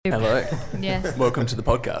Hello. Yes. Welcome to the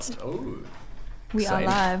podcast. We are Same.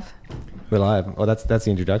 live. We're live. Well, that's the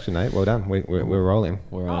introduction, mate. Well done. We're rolling.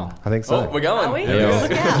 We're on. I think so. Oh, we're going. Are we? Yeah.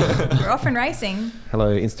 Look out. We're off and racing. Hello,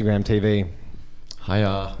 Instagram TV.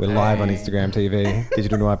 Hiya. We're live on Instagram TV.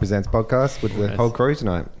 Digital Noir Presents podcast with the whole crew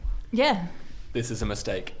tonight. Yeah. This is a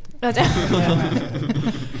mistake. It's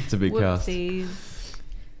a big cast. Whoopsies.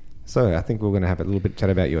 So I think we're going to have a little bit chat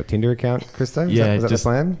about your Tinder account, Christo. Is Yeah, that the just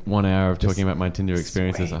plan? 1 hour of Just talking about my Tinder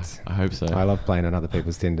experiences. sweet. I hope so. I love playing on other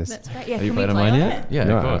people's Tinders. That's great. Yeah, Have you can we played on play mine on yet? it? Yeah,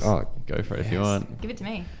 No, of course. oh, Go for it if you yes. want. Give it to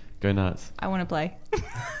me. Go nuts. I want to play.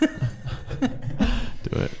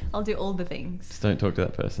 Do it. I'll do all the things. Just don't talk to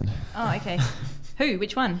that person. Oh, okay. Who?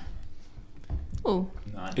 Which one? Oh,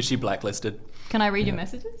 Is she blacklisted? can I read your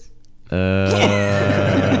messages?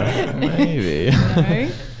 Maybe. No.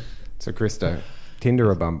 So Christo, Tinder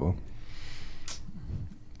or Bumble?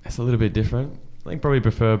 It's a little bit different. I think probably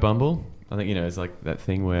prefer Bumble. I think, it's like that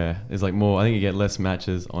thing where there's like more, I think you get less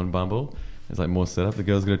matches on Bumble. There's like more setup. The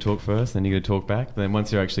girl's got to talk first, then you got to talk back. But then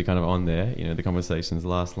once you're actually kind of on there, the conversations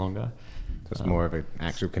last longer. So it's more of an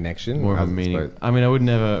actual connection? More of a as meaning. opposed- I mean, I would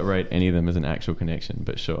never rate any of them as an actual connection,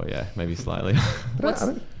 but sure, yeah, maybe slightly. What's, I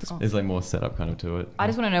don't- oh. There's like more setup kind of to it. I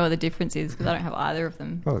just want to know what the difference is because I don't have either of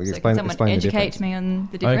them. Oh, so explain- can someone explain the educate difference. me on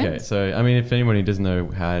the difference? Okay, so I mean, if anybody doesn't know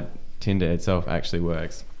how Tinder itself actually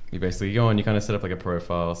works, you basically go on, you kind of set up like a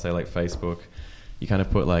profile, say like Facebook. You kind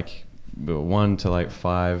of put like 1 to like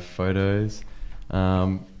 5 photos,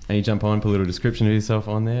 and you jump on, put a little description of yourself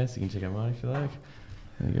on there, so you can check out mine if you like.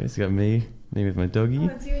 There you go. So you got me with my doggy, Oh,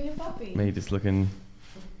 it's you and your puppy. me just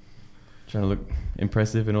trying to look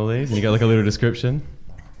impressive in all these, and you got like a little description,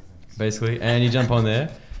 basically, and you jump on there,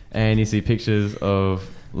 and you see pictures of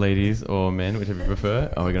ladies or men, whichever you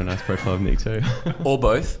prefer. Oh, we got a nice profile of Nick too. Or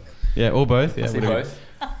both? Yeah, or both. Yeah, I see both.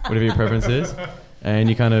 whatever your preference is. And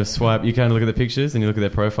you kind of swipe, you kind of look at the pictures and you look at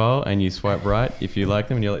their profile and you swipe right if you like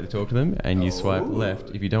them and you like to talk to them, and you swipe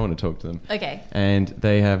left if you don't want to talk to them. Okay. And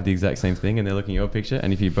they have the exact same thing and they're looking at your picture,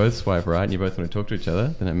 and if you both swipe right and you both want to talk to each other,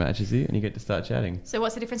 then it matches you and you get to start chatting. So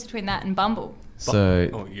what's the difference between that and Bumble? So,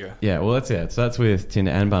 Oh, yeah. yeah, well, so that's with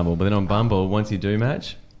Tinder and Bumble. But then on Bumble, once you do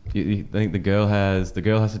match, I think the girl has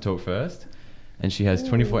to talk first, and she has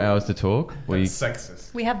 24 hours to talk.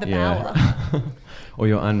 Sexist. We have the power. Or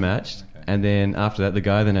you're unmatched. And then after that, the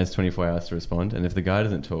guy then has 24 hours to respond. And if the guy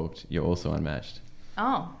doesn't talk, you're also unmatched.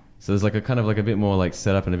 Oh. So there's like a kind of like a bit more like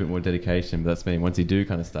setup and a bit more dedication. But that's meaning once you do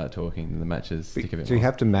kind of start talking, then the matches stick a bit So more. you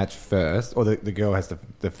have to match first, or the girl has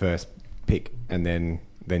the first pick, and then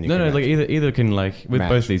you No, can no, match? like either can like, with Match.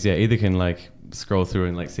 both these, yeah, either can like scroll through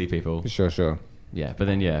and like see people. Sure. Yeah, but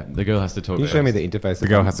then the girl has to talk Can you show first. me the interface? The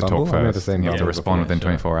girl has to Bumble? talk I've never first. seen You have to Bumble respond before. within Sure.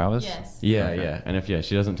 24 hours. Yes. Yeah. And if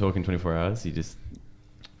she doesn't talk in 24 hours, you just,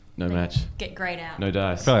 no match, Get grayed out. no I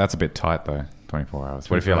dice. feel like that's a bit tight though. 24 hours.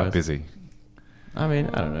 What if you're 24 like hours. busy? I mean,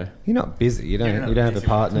 I don't know. You're not busy. You don't have a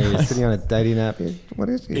partner. You're sitting on a dating app. What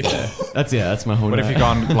is it? That's my whole What if night. you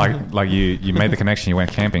gone like you made the connection, you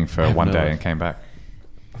went camping for have one no day life. and came back?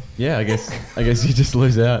 Yeah, I guess you just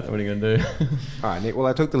lose out. What are you gonna do? All right, Nick. Well,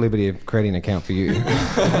 I took the liberty of creating an account for you this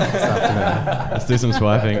afternoon. Let's do some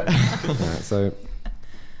swiping. All right, so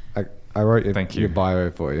I wrote Thank you. your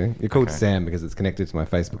bio for you. You're called Okay. Sam because it's connected to my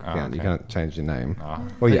Facebook account. You okay. can't change your name Oh.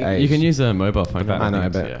 or your age. You can use a mobile phone. But that- I know,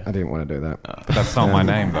 think, but yeah. I didn't want to do that. But that's not my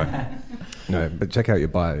name though. No, but check out your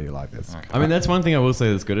bio. You like this. Okay. I mean, that's one thing I will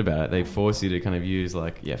say that's good about it. They force you to kind of use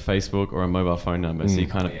Facebook or a mobile phone number, so you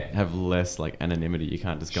kind of have less like anonymity. You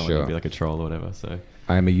can't just go on Sure. and be like a troll or whatever. So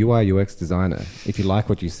I am a UI UX designer. If you like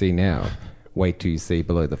what you see now, wait till you see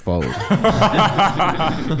below the fold.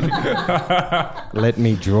 Let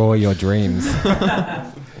me draw your dreams.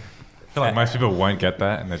 I feel like most people won't get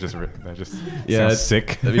that, and they're just Yeah, sound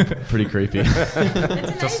sick. that'd be pretty creepy. It's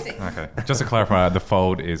amazing. Okay, just to clarify, the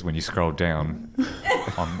fold is when you scroll down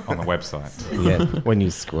on the website. Yeah, when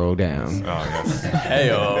you scroll down. Oh yes.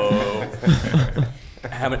 Heyo.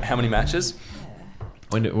 How many matches?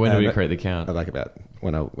 When do we but- create the count? I like about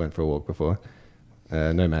when I went for a walk before.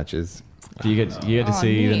 No matches. Do you get to Oh,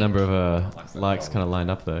 see the Nick. number of likes kind of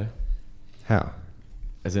lined up though? How?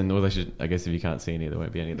 As in, well, I guess if you can't see any, there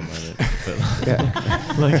won't be any at the moment.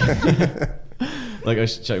 But Yeah.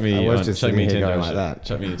 chuck me, I was just chuck me sitting here Tinder, going I'll like show- that.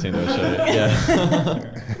 Chuck me a Tinder, I'll show you.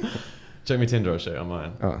 Yeah. Chuck me Tinder, I'll show you on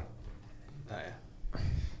mine. Oh,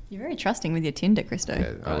 You're very trusting with your Tinder, Christo.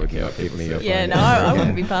 yeah, I I would care not what give people me say. your Yeah, phone no, number I again.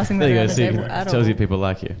 wouldn't be passing that There you go. around the See, table at tells all. you people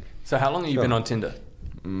like you. So how long have you Sure. been on Tinder?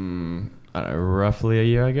 I don't know, roughly a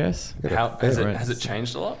year, I guess. How has Friends. it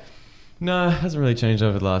changed a lot? No, it hasn't really changed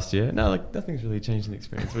over the last year. No, nothing's really changed in the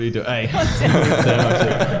experience. What do you do? Hey.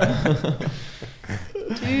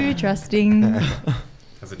 Too trusting.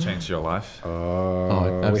 Has Has it changed your life?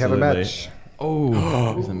 Oh, we have a absolutely. match.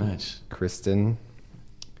 Oh, who's the match? Kristen.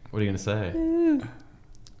 What are you going to say?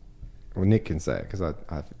 Well, Nick can say it because I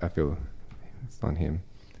feel it's on him.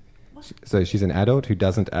 So she's an adult who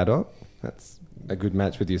doesn't adult. That's a good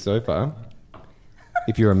match with you so far.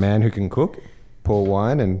 If you're a man who can cook, pour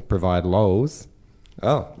wine and provide lols.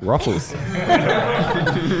 Oh, ruffles. Even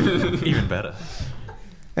better.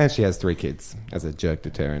 And she has 3 kids as a jerk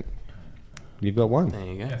deterrent. You've got one. There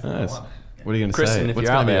you go. Nice. What are you going to say? Kristen, if What's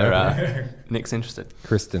you're out gonna be there, Nick's interested.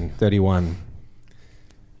 Kristen, 31.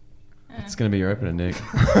 It's going to be your opener, Nick.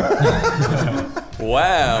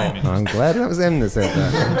 Wow. I'm glad that was them that said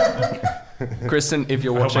that. Kristen, if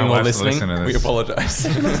you're I hope watching my or wife's listening, listening to we this. apologise.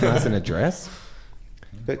 Looks nice in a dress.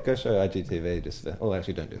 Go show IGTV just for... Oh,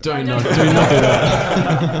 actually, don't do that. do not do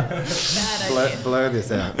that. Bad idea. Blow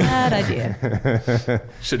this out. Bad idea.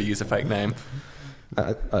 Should have used a fake name.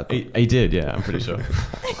 He did, yeah, I'm pretty sure.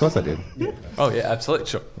 Of course I did. Oh, yeah, absolutely.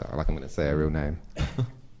 Sure. Oh, like I'm going to say a real name.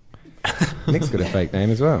 Nick's got a fake name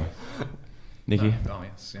as well. Nikki? Oh,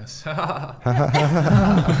 yes.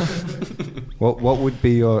 What would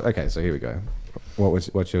be your... Okay, so here we go.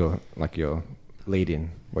 What's your lead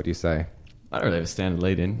in? What do you say? I don't really have a standard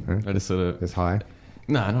lead in. Huh? I just sort of... It's high?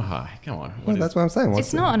 No, not high. Come on. Well, that's what I'm saying.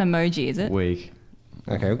 It's not an emoji, is it? Weak.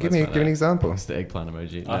 Okay, well, give Let's me find an out. example. It's the eggplant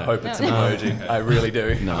emoji. I No. hope it's an No. emoji. I really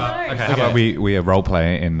do. No. Okay, how about we role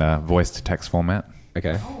play in voice to text format?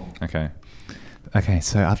 Okay. Okay. Okay,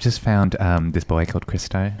 so I've just found this boy called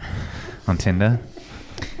Christo on Tinder.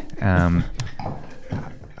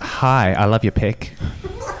 Hi, I love your pic.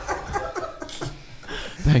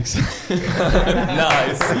 Thanks.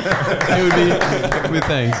 Nice. It would be with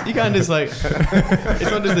thanks. You can't just like...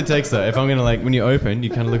 It's not just the text though. If I'm going to like... When you open, you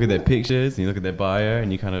kind of look at their pictures and you look at their bio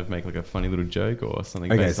and you kind of make like a funny little joke or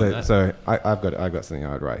something Okay, based on that. so I've got something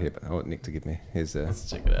I would write here, but I want Nick to give me his... Let's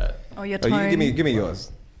check it out. Oh, your Oh, tone. you give me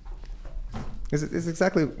yours. It's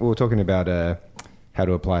exactly... We were talking about how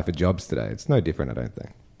to apply for jobs today. It's no different, I don't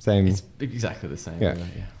think. Same... It's exactly the same. Yeah.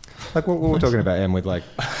 Yeah. Like what we were talking about, Em, with like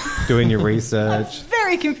doing your research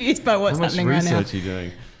Very confused by what's How much happening right now. research are you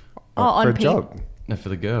doing? Oh, for on a Pete. job. No, for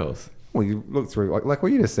the girls. Well, you look through, like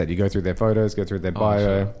what you just said. You go through their photos, go through their bio.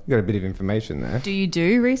 sure. You got a bit of information there. Do you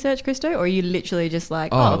do research, Christo, or are you literally just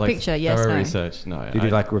like, oh, like picture, yes, thorough no? research. No. Do you do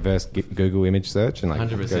like reverse Google image search and like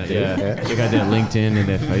 100%, go deep? yeah. Check out their LinkedIn and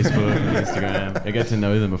their Facebook and Instagram. I get to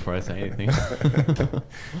know them before I say anything.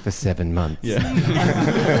 For 7 months. Yeah.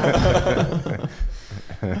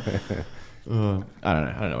 I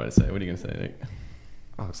don't know what to say. What are you going to say, Nick?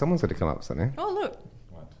 Oh, someone's got to come up with something. Oh, look.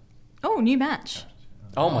 Oh, new match.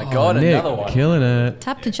 Oh my God, Nick, another one. killing it.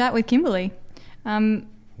 Tap to chat with Kimberly.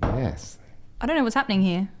 Yes. I don't know what's happening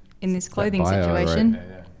here in this clothing bio, situation. right?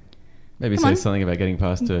 Maybe Come say on. something about getting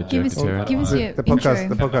past a Give joke us- deterrent. give us your The podcast,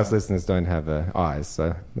 intro. the podcast listeners don't have eyes,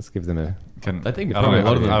 so let's give them a... I think I don't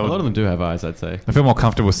probably a know, lot of them do have eyes, I'd say. I feel more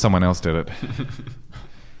comfortable if someone else did it.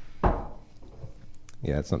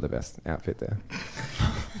 Yeah, it's not the best outfit there.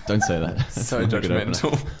 Don't say that. That's So not a good opener.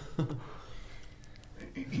 judgmental.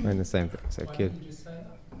 Wearing the same thing. So, kid.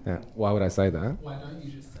 Yeah. Why would I say that? Why don't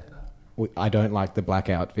you just say that? I don't like the black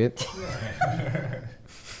outfit.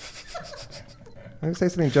 I would say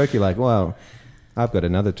something jokey like, well, I've got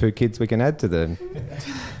another 2 kids we can add to them.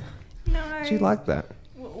 No. She liked that.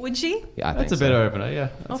 Would she? Yeah, I That's a think so. better opener, yeah.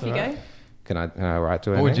 That's Off you all right. go. Can I write to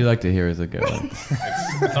her? What would name? you like to hear as a girl?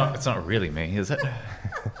 It's not really me, is it?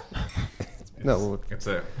 No, well, It's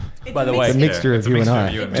a By the way, it's a mixture it's of a you and mixture I.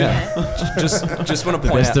 of you and me. Yeah. just want to The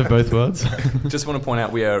point best out. of both worlds. Just want to point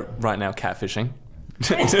out we are right now catfishing.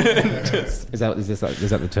 Is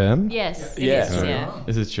that the term? Yes. it Yeah. is, yeah.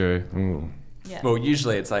 This is true. Ooh, Yeah. Well,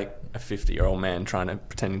 usually it's like a 50-year-old man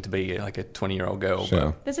pretending to be like a 20-year-old girl.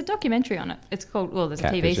 sure. There's a documentary on it. It's called, well, there's a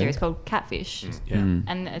TV Catfishing? series called Catfish. But, yeah. Mm.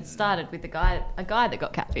 And it started with a guy that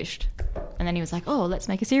got catfished. And then he was like, oh, let's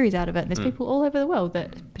make a series out of it. And there's people all over the world,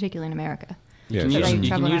 that particularly in America. Yeah, You sure. They can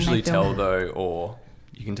travel around usually and they film tell it. though, or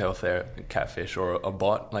you can tell if they're a catfish or a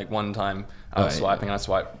bot. Like one time I was Oh, yeah. swiping and I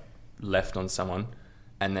swiped left on someone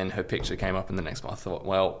and then her picture came up in the next one. I thought,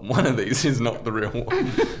 well, one of these is not the real one.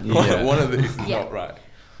 Yeah. One of these is Yeah. not right.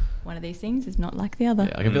 One of these things is not like the other.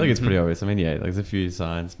 Yeah, like, I feel like it's pretty obvious. I mean, yeah, like, there's a few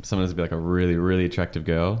signs. Someone has to be like a really, really attractive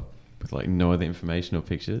girl with like no other information or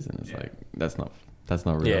pictures, and it's like that's not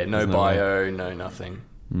real. Yeah, no There's way. bio, no nothing.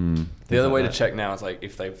 Mm, The other things way like to that. check now is like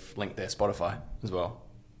if they've linked their Spotify as well.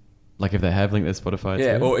 Like if they have linked their Spotify.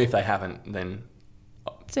 Yeah, too. or if they haven't, then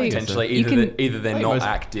So you- potentially you either can- either they're I think not most-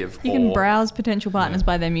 active You or can browse potential partners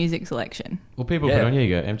by their music selection. Well, people Yeah. put on. Here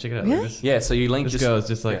you go. Check it out. Really? This, yeah. So you link this just girl has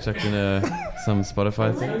just like checked in some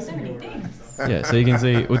Spotify thing. So many things. Yeah, so you can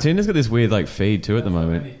see. Well, Tinder's got this weird like feed too at the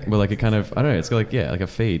moment, where like it kind of I don't know. It's got like like a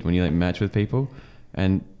feed when you like match with people,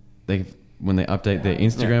 and when they update their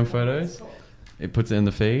Instagram photos, it puts it in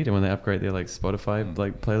the feed, and when they upgrade their like Spotify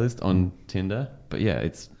like playlist on Tinder. But yeah,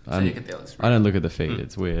 it's you get the other I don't look at the feed.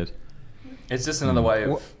 It's weird. It's just another way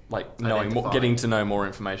of like knowing, getting to know more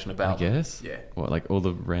information about. I guess. Yeah. What like all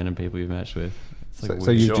the random people you've matched with. It's like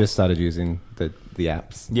So you Sure. just started using the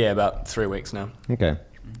apps? Yeah, about 3 weeks now. Okay.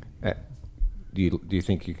 Do you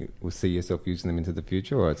think you will see yourself using them into the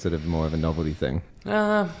future, or it's sort of more of a novelty thing?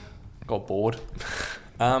 Got bored.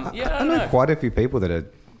 Yeah, I know quite a few people that are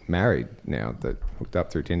married now that hooked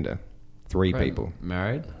up through Tinder. 3 people.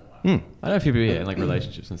 married. I know a few people in like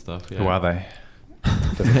relationships and stuff. Yeah. Who are they?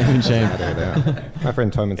 Name and shame. My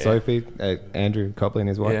friend Tom and Sophie, Andrew Copley and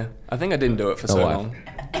his wife. Yeah, I think I didn't do it for so wife. long.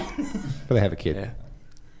 But they have a kid. Yeah,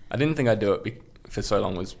 I didn't think I'd do it for so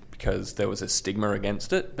long was because there was a stigma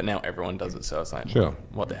against it, but now everyone does it. So I was like, Sure.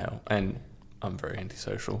 what the hell? And I'm very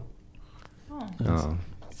antisocial. Oh.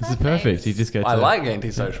 This is perfect. You just get. I like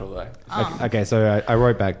antisocial though. Okay, so I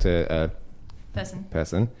wrote back to a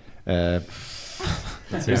Person.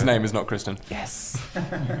 His name is not Kristen.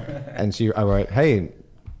 and I wrote, "Hey,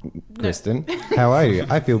 Kristen, how are you?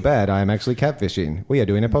 I feel bad. I am actually catfishing. We are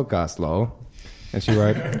doing a podcast, lol." And she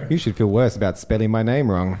wrote, "You should feel worse about spelling my name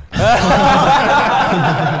wrong."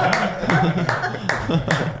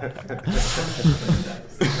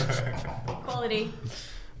 Quality.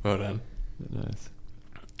 Well done. Nice.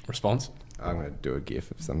 Response? I'm going to do a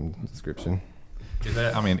GIF of some description. Is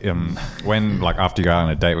there, I mean, when like after you go out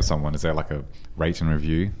on a date with someone, is there like a rate and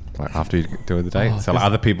review like after you do the date, so like,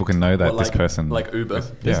 other people can know that What, this like- person like Uber?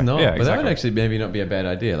 There's not, but that exactly. would actually maybe not be a bad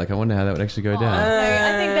idea. Like, I wonder how that would actually go down.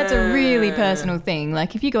 I think that's a really personal thing.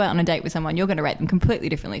 Like, if you go out on a date with someone, you're going to rate them completely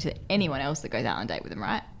differently to anyone else that goes out on a date with them,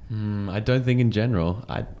 right? I don't think in general.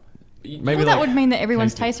 Maybe Well, like, that would mean that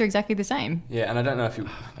everyone's tastes are exactly the same. Yeah, and I don't know if do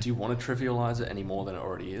you want to trivialize it any more than it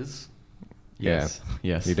already is? yes,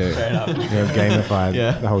 yes, You do. Fair enough. You have gamified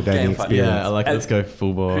Yeah. the whole dating Gamified, experience. Yeah, I like. Let's go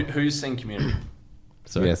full bore. Who's seen Community?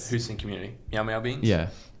 Sorry. Yes. Who's seen Community? Meow Meow Beans? Yeah,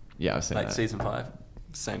 I've seen Like that. season 5?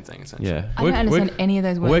 Same thing, essentially. Yeah, I don't understand any of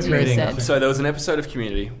those words you just creating- said. So there was an episode of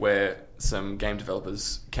Community where some game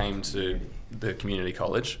developers came to the community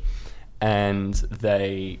college and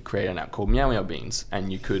they created an app called Meow Meow Beans,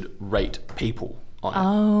 and you could rate people on it.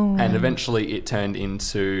 Oh. And eventually it turned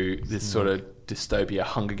into this sort of dystopia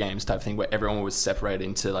Hunger Games type thing where everyone was separated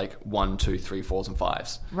into like 1, 2, 3, 4s and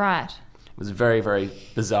 5s. Right. It was a very, very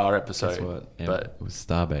bizarre episode. Guess what? Yeah, But it was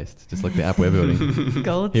star based, just like the app we're building.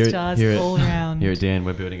 Gold Here at- stars here at- all around. Here at Dan,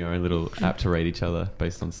 we're building our own little app to rate each other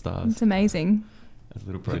based on stars. It's amazing. As a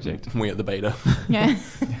little project. we at the beta. Yeah.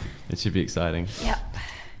 It should be exciting. Yep.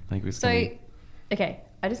 I think we're So, okay,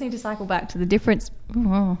 I just need to cycle back to the difference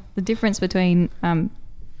between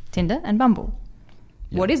Tinder and Bumble.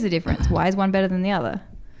 Yeah. What is the difference? Why is one better than the other?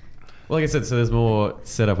 Well, like I said, so there's more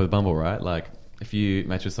set up with Bumble, right? Like, if you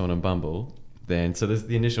match with someone on Bumble, then so there's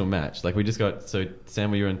the initial match. Like, we just got. So,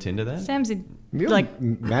 Sam, were you on Tinder then? Sam's You're like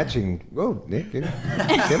matching. Oh, Nick, you're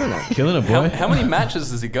killing it. Killing a boy. How many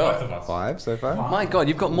matches has he got? 5 so far. My God,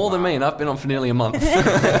 you've got more than me, and I've been on for nearly a month.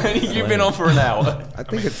 You've been on for an hour. I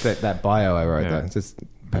think it's that bio I wrote Yeah. though. It's just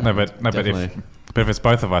Definitely. But if it's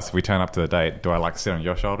both of us, if we turn up to the date, do I like sit on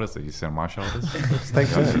your shoulders or you sit on my shoulders? take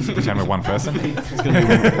turns. Pretend we're one person. It's going to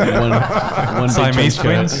be one big Siamese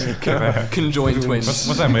trench coat. twins. Conjoined twins.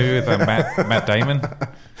 What's that movie with Matt Damon?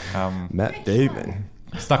 Matt Damon.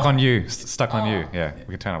 Stuck on you. Stuck on you. Yeah,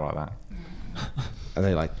 we can turn it like that. Are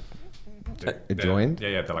they like joined?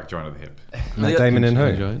 Yeah, they're like joined at the hip. Matt Damon and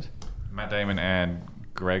who? Joined. Matt Damon and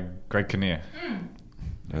Greg Kinnear.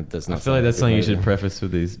 That's I not feel like that's something you should good. preface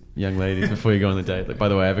with these young ladies before you go on the date. Like, by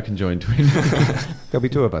the way, I have a conjoined twin. There'll be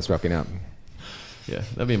 2 of us rocking up. Yeah,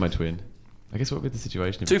 that'd be my twin. I guess what would be the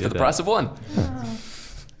situation if 2 we for did the that? price of 1.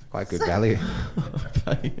 Quite good value.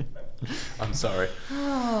 I'm sorry.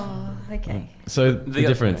 Oh, okay. So the The-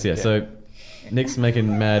 difference, yeah. yeah. So Nick's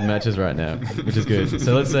making mad matches right now, which is good.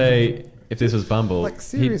 So let's say if this was Bumble, Like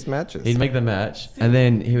serious matches. he'd make the match, and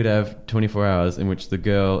then he would have 24 hours in which the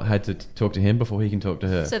girl had to talk to him before he can talk to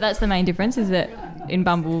her. So that's the main difference, is that in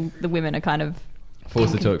Bumble, the women are kind of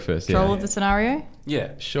Forced to talk first, control yeah. of the scenario.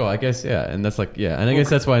 Yeah. Sure, I guess, yeah. And that's like, yeah. And I guess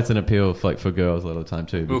that's why it's an appeal for, like, for girls a lot of the time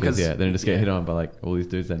too. Well, Because, 'cause- yeah, they just get yeah. hit on by, like, all these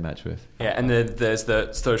dudes they match with. Yeah, and there's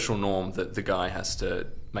the social norm that the guy has to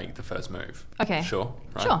make the first move. Okay. Sure.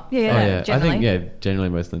 Right? Sure. Yeah, Oh, yeah. generally. I think, yeah, generally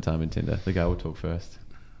most of the time in Tinder, the guy will talk first.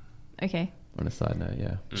 Okay. On a side note,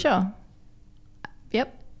 yeah. Sure.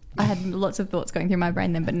 Yep. I had lots of thoughts going through my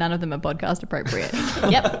brain then, but none of them are podcast appropriate.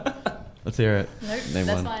 Yep. Let's hear it. Nope, Name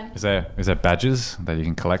that's one. fine. Is there badges that you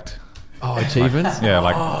can collect Oh, achievements? Yeah,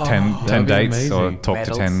 like 10 that'd be dates or amazing. talk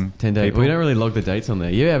Medals. to 10 10 days. people. We don't really log the dates on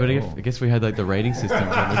there. Yeah, but I guess we had like the rating system.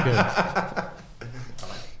 Then we could. I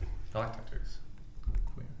like tattoos.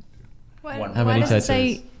 How many does it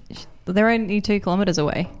say they're only 2 kilometers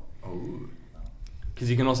away? Because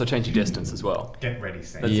you can also change your distance as well. Get ready,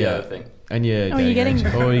 Sam. That's the other thing. And yeah, Oh, you're getting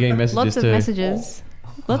you're getting messages lots of too. messages.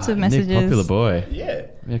 Lots of Nick, messages. popular boy. Yeah.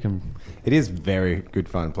 Yeah, It is very good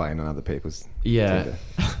fun playing on other people's yeah. Tinder.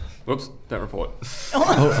 Whoops, don't report.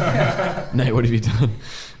 Nate, what have you done?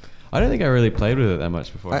 I don't think I really played with it that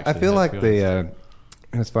much before. I actually, feel to like be honest.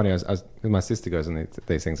 it's funny. My sister goes on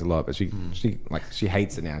these things a lot, but she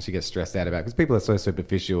hates it now. She gets stressed out about it because people are so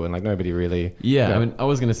superficial and like nobody really. Yeah, you know, I mean, I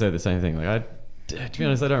was going to say the same thing. Like, to be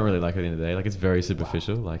honest, I don't really like it at the end of the day. Like, it's very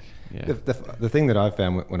superficial. Like, yeah. the thing that I've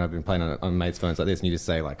found when I've been playing on mates' phones like this, and you just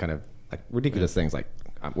say like kind of like ridiculous things like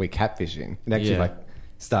we're catfishing. It actually Yeah. like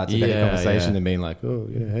starts a better Yeah, conversation yeah. than being like, oh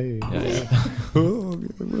yeah, hey, Yeah. oh,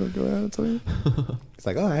 we'll go out or something. It's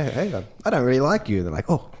like, oh hey, I don't really like you. They're like,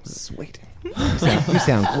 oh sweet, you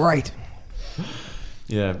sound great.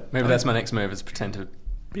 Yeah. Maybe that's my next move is pretend to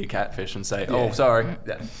be a catfish and say, oh, sorry.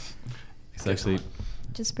 Yeah. It's actually...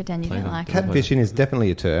 Just pretend you Play don't them. like it. Catfishing is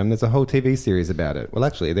definitely a term. There's a whole TV series about it. Well,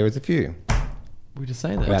 actually, there is a few. We just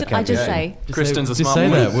say that. About I just catfishing. say. Kristen's a just smart say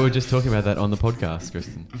woman. that. We were just talking about that on the podcast,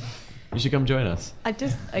 Kristen. You should come join us.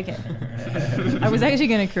 Okay. I was actually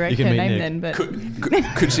going to correct You her can meet name Nick. then,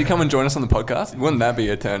 but Could she come and join us on the podcast? Wouldn't that be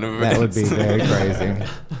a turn of That would events? be very crazy.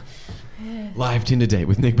 Live Tinder date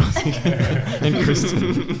with Nick Bossing and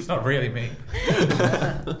Kristen. It's not really me.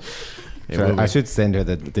 Yeah, So we'll I be. should send her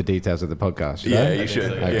the details of the podcast. Should Yeah, I? you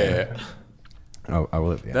should. so. Yeah. Oh, I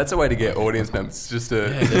will. Yeah. That's a way to get audience members. Just to...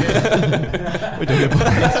 We're doing a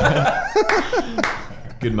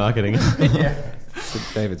podcast. Good marketing. So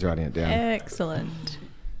David's writing it down. excellent.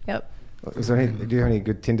 Yep. Do you have any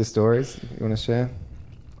good Tinder stories you want to share?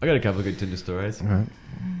 I got a couple of good Tinder stories. All right.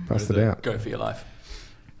 Bust What it is it? out. Go for your life.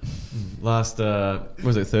 Last, what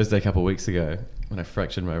was it, Thursday, a couple of weeks ago, when I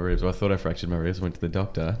fractured my ribs, or I thought I fractured my ribs, went to the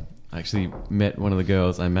doctor. I actually met one of the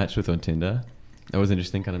girls I matched with on Tinder. That was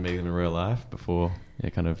interesting, kind of meeting them in real life before,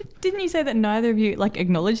 kind of... Didn't you say that neither of you like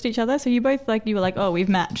acknowledged each other? So you both you were like, oh, we've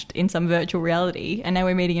matched in some virtual reality, and now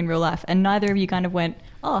we're meeting in real life, and neither of you kind of went,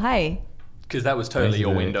 oh, hey. Because that was totally your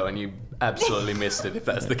Basically. window and you absolutely missed it if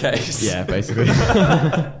that's the case. Yeah, basically.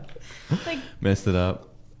 Like, Messed it up.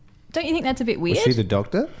 don't you think that's a bit weird? Was she the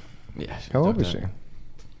doctor? Yeah. How old was she?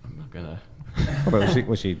 I'm not gonna... Oh, but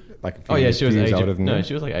was she like a few Oh yeah, she was years age... older than No, you?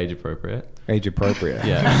 she was like age appropriate. Age appropriate.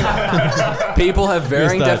 Yeah. People have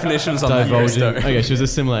varying Just, definitions on that. divulging. Christo. Okay, she was a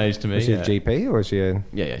similar age to me. Was she yeah. a GP or was she a?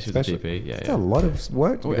 Yeah, she was a specialist? GP. Yeah, It's yeah. a lot of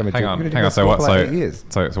work to become a Hang GP. on, You've been hang on. doing So that what? for like 8 years.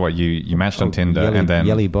 So what? You matched on Oh, Tinder Yelly- and then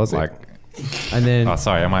Yelly Bozzik. like. And then... Oh,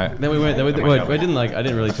 sorry. Am I? Then we went. Am I Well, yelling? I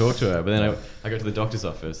didn't really talk to her. But then I got to the doctor's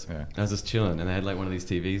office. Yeah. And I was just chilling, and they had like one of these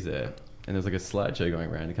TVs there, and there was like a slideshow going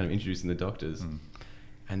around, and kind of introducing the doctors.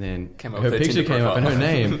 And then Came up her with their picture Tinder came up and her profile.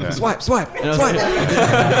 name. Yeah. Swipe, swipe, And I was, swipe.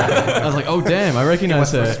 like, I was like, oh damn, I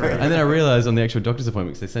recognise her. And then I realised on the actual doctor's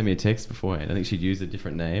appointment, because they sent me a text beforehand, I think she'd used a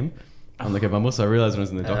different name on like a Bumble. So I realised when I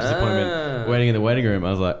was in the doctor's appointment, waiting in the waiting room, I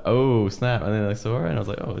was like, oh snap. And then I saw her, and I was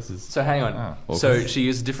like, oh, this is... So hang on. Oh. So she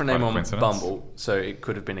used a different Quite name a on coincidence. Bumble, so it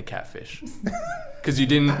could have been a catfish. Because you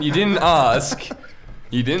didn't ask.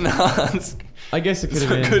 You didn't ask. I guess it could So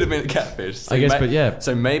have it been could have been a catfish. So I guess, but yeah.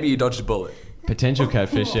 So maybe you dodged a bullet. potential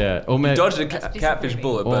catfish, yeah. Or You dodged a catfish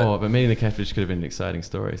bullet, Oh, but but meeting the catfish could have been an exciting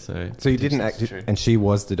story. So So you didn't That's act, true. and she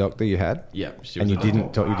was the doctor you had, yeah, she and was you a-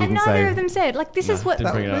 didn't talk. You And didn't neither say. of them said, like, this is No, what.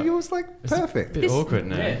 didn't bring it up. It was like It's a perfect. bit awkward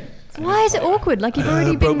now. Why is it awkward? Like, you've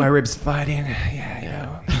already been. ribs fighting. Yeah, you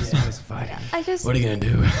know, I was fighting. I just. What are you gonna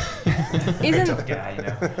do? Isn't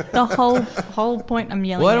the whole point I'm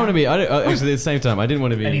yelling Well, I don't want to at? be. Actually, at the same time, I didn't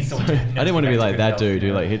want to be. he's someone who I didn't want to be like that knows dude who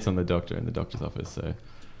better. like hits on the doctor in the doctor's office. So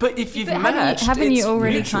but if you've But matched, haven't you it's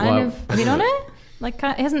already mutual. kind Well, of hit on it? Like,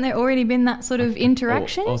 hasn't there already been that sort of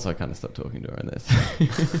interaction? Also, I kind of stopped talking to her on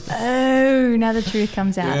this. Oh, now the truth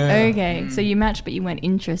comes out. Yeah. Okay, so you matched, but you weren't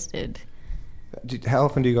interested. How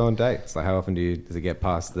often do you go on dates? Like, how often does it get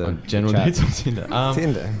past the on general chat? dates on Tinder.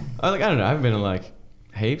 Tinder. I don't know. I haven't been on like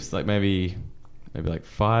heaps. Like maybe like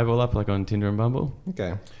 5 all up, like on Tinder and Bumble.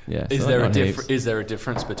 Okay. Yeah. Is so there not a heaps. is there a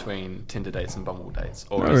difference between Tinder dates and Bumble dates?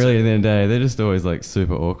 Or Not is really. it- At the end of the day, they're just always like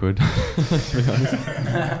super awkward. To be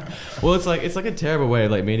honest. Well, it's like a terrible way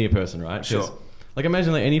of like meeting a person, right? 'Cause, Sure. Like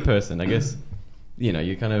imagine like any person. I guess you know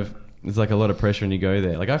you kind of there's like a lot of pressure when you go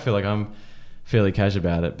there. Like I feel like I'm fairly cash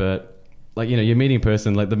about it, but like you know you're meeting a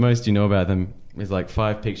person. Like the most you know about them is like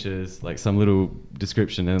 5 pictures, like some little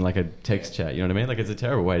description, and like a text chat. You know what I mean? Like it's a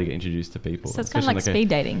terrible way to get introduced to people. So it's kind of especially like speed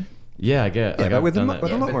dating. Yeah, I get. Yeah, like, but I've with done a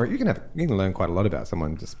that. lot more, you can learn quite a lot about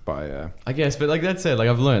someone just by. I guess, but like that said, like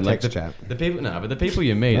I've learned, like Text chat. the people, but the people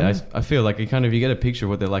you meet, I feel like you get a picture of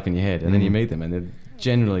what they're like in your head, and then you meet them, and they're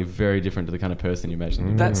generally very different to the kind of person you imagine them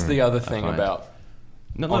to be. That's the other thing find. about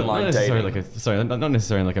Not online necessarily dating. not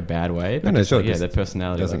necessarily in like a bad way, but No, just sure, like, yeah, just their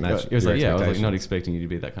personality doesn't match It was your like, I was like expectations. not expecting you to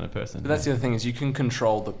be that kind of person. But that's the other thing is you can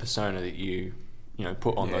control the persona that you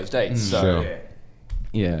put on those dates. So Sure.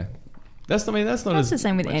 Yeah, that's not That's as the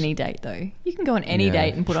same with much- any date, though. You can go on any Yeah,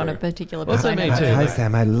 date and put on a true. particular Well, that's what I persona. mean, too. Hi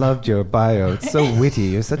Sam, I loved your bio. It's so witty.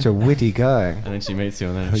 You're such a witty guy. And then she meets you,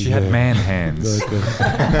 and then She had man hands.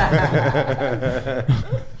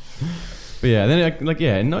 But yeah,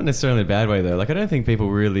 then not necessarily in a bad way though. Like I don't think people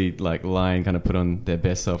really like lie and kind of put on their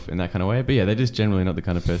best self in that kind of way. But yeah, they're just generally not the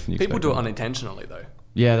kind of person you people expect do it them. unintentionally though.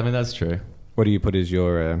 Yeah, I mean that's true. What do you put as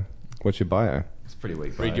your? What's your bio? It's pretty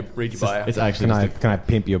weak. Read your It's bio. actually Can I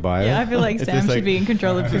pimp your bio? Yeah, I feel like It's Sam just should like- be in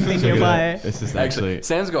control of pimping your bio. It's just Actually, actually.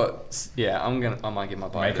 Sam's got. Yeah, I might get my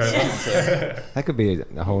bio. That could be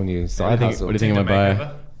a whole new What do side you think? hustle. What do you think of my bio?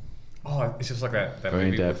 Makeover? Oh, it's just like that Very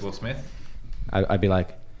movie in-depth. with Will Smith. I'd be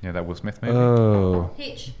like, Yeah, that Will Smith movie. oh,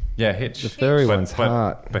 Hitch. Yeah, Hitch. the furry But- one's but-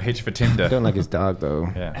 hot. But Hitch for I Tinder. don't like his dog though.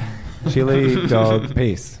 Yeah. Chili, dog,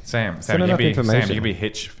 peace. Sam, Send you enough be information. Sam, you be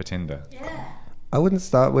Hitch for Tinder. Yeah. I wouldn't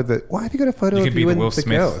start with it. Why have you got a photo You of could be you the and Will the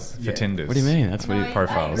Smith girls? for Tinder. What do you mean? That's what No, you.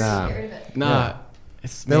 profiles. Nah. Get rid of it. Nah, Yeah.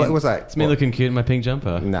 it's They're me. like, it was like, It's me what? looking cute in my pink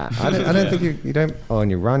jumper. Nah, I don't think you don't. Oh, and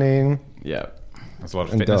you're running. Yeah. There's a lot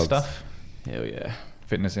of And fitness dogs. stuff, Hell yeah.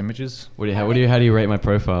 fitness images. How do you rate my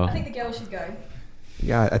profile? I think the girl should go.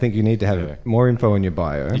 Yeah, I think you need to have Yeah. more info in your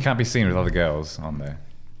bio. You can't be seen with other girls on there.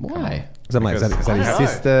 Why? Something like, is that his I don't know.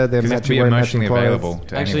 sister? They're Because you have to be wearing emotionally matching clothes? available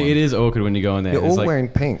to Actually, anyone. it is awkward when you go on there. You're It's all like- wearing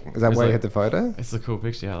pink. Is that it's why you like- had the photo? It's a cool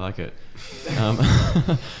picture. Yeah, I like it.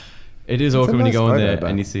 It is It's a awkward when you nice go on photo, there but-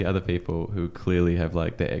 and you see other people who clearly have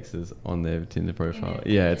like their exes on their Tinder profile.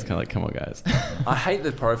 Yeah, it's kind of like, come on, guys. I hate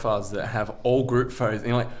the profiles that have all group photos. And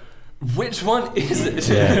you're like, which one is it?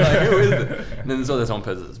 Yeah. Like, who is it? And then there's all this one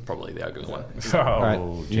person that's probably the ugly one. Oh,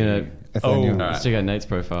 Right. You know, Nathaniel. let's check out Nate's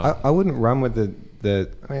profile. I wouldn't run with the.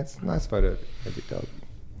 I mean, it's a nice photo of your dog.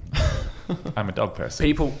 I'm a dog person.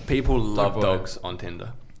 People love boy. dogs on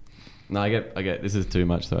Tinder. No, I get. This is too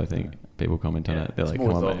much, though. I think people comment on it. They're like,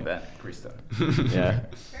 "Come on, mate." Christo. Yeah,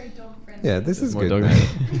 Very dog friendly. Yeah, this is more good.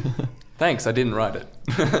 dog. Thanks, I didn't write it.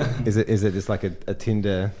 Is it just like a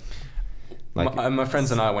Tinder? Like my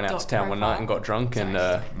friends and I went out to town one night and got drunk, and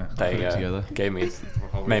they Together.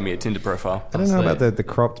 made me a Tinder profile. I don't know about the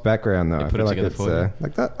cropped background though. They I put feel it like together it's for you.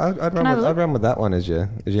 like that. I'd I run look? with that one as your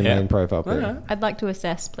Yeah. main profile pic. Okay. I'd like to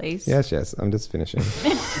assess, please. Yes. I'm just finishing.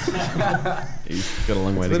 You've got a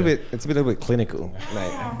long way It's a to little go. bit. It's a little bit clinical,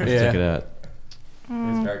 mate. Check it out.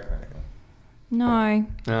 It's very clinical. No.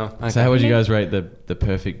 No, okay. So, how would you guys rate the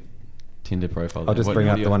perfect Tinder profile? I'll just bring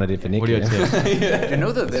up the one I did for Nick. What are your here. tips? You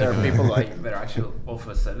know that there are people like that actually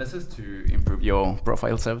offer services to improve your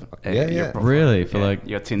profile self. Yeah, yeah. Your profile. Really? For Yeah, like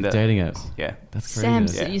your Tinder dating apps? Yeah. That's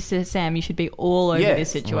crazy. Yeah. You said, Sam, you should be all over Yeah.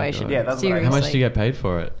 this situation. Oh my God. Yeah, that's what I- Seriously. How much do you get paid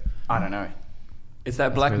for it? I don't know. It's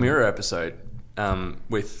that Black crazy. Mirror episode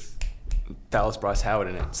with Dallas Bryce Howard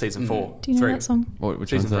in it, season 4. Do you know 3. that song?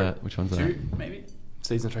 Which Season one's 3. that? Which one's that? 2 maybe.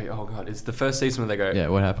 Season 3. Oh god, it's the first season where they go. Yeah.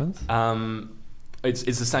 What happens? It's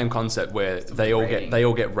the same concept where It's they all rating.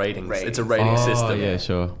 get ratings. Ratings. It's a rating Oh system. yeah,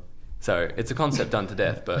 sure. So it's a concept done to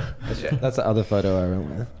death, but That's the other photo I went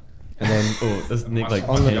with. And then Oh, that's Nick like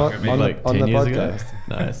On the 10, po- Nick, on the- like on 10 the years ago. podcast.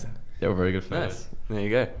 Nice. They were very good photos. nice. There you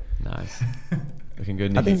go. Nice. Looking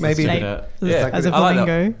good. I think Nick. Let's maybe- check it out. Yeah, As a I like that.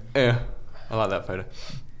 flamingo. Yeah, I like that photo.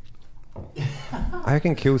 I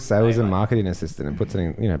can kill sales and marketing assistant and put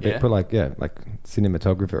something. Yeah. Put like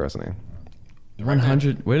cinematographer or something.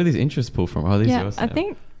 100. Where do these interests pull from? Oh, these Yeah, yours. I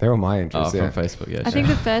think They're all my Oh, interests. from yeah. Facebook. Yeah. I think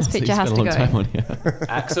the first So you picture has spent to a long go. time on here.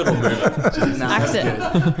 Axe it or move it. Axe it.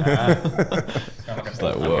 Just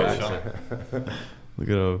like whoa. Look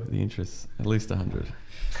at all the interests. At least 100.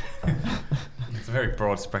 It's a very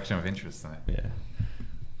broad spectrum of interests, isn't it? Yeah.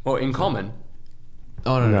 Well, in common.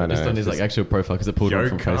 Oh no, No, just no, on his just- like actual profile because it pulled one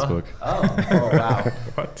from Yoga. Facebook. Oh wow.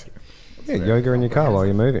 What? Yeah, yoga in your car while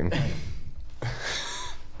you're moving.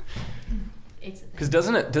 Because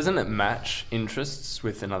doesn't it match interests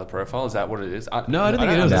with another profile? Is that what it is? No, I don't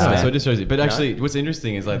think it is. understand. No, so it just shows you. But No? actually, what's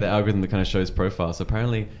interesting is like the algorithm that kind of shows profiles. So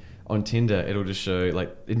apparently, on Tinder, it'll just show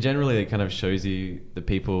like, in generally, it kind of shows you the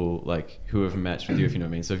people like who have matched with you, if you know what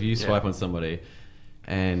I mean. So if you swipe Yeah. on somebody,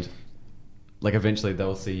 and like eventually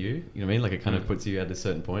they'll see you, you know what I mean? Like it kind of puts you at a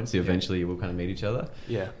certain point, so eventually you will kind of meet each other.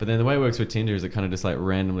 Yeah. But then the way it works with Tinder is it kind of just like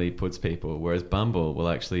randomly puts people, whereas Bumble will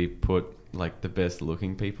actually put like the best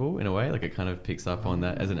looking people in a way. Like it kind of picks up on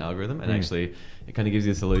that as an algorithm, and actually it kind of gives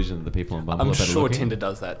you this illusion that the people on Bumble I'm are better sure looking. Tinder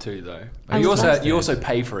does that too, though. I You was also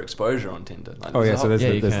pay for exposure on Tinder. Like, Oh yeah, so there's,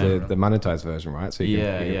 Yeah, you there's can. the monetized version, right? So you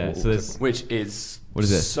Yeah. So there's which is What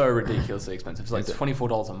is it? so ridiculously expensive. It's like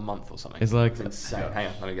 $24 a month or something. It's like- insane. Hang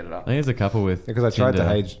on, let me get it I up. think there's a couple with because I tried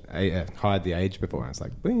Tinder. to hide the age before. And it's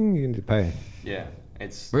like, bing, you need to pay. Yeah,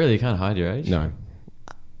 it's Really, you can't hide your age. No,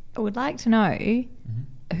 I would like to know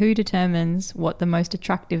who determines what the most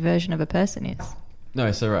attractive version of a person is.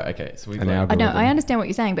 No. So right. Okay. So we An like, I know, algorithm. I understand what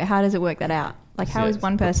you're saying, but how does it work that out? Like, how is Yes,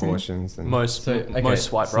 one person? proportions and most okay, most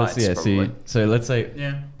swipe so rights. let's- yeah. probably. So let's say.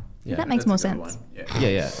 Yeah. Yeah. That makes That's more a good sense. one.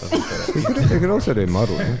 Yeah. Yeah. they could also do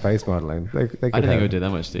modeling, face modeling. They could I don't think have- it would do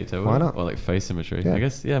that much detail. Why would it? not? Or like face symmetry. Yeah. I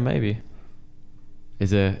guess. Yeah. Maybe. Is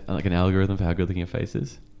there like an algorithm for how good looking a face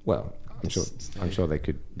is? Well, I'm sure they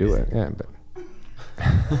could do it. Yeah, but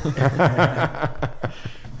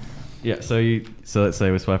Yeah. So let's say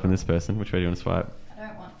we're swiping this person. Which way do you want to swipe? I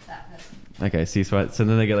don't want that person. Okay. So you swipe. So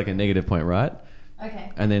then they get like a negative point, right?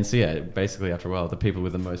 Okay. And then so yeah, basically after a while, the people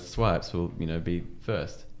with the most swipes will be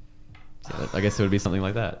first. So I guess it would be something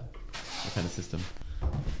like that kind of system.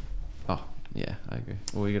 Oh yeah, I agree.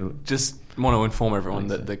 Well, you gotta. Just want to inform everyone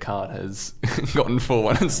Thanks, that sir. the card has gotten full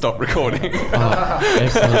one and stopped recording. Oh,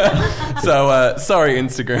 excellent. So sorry,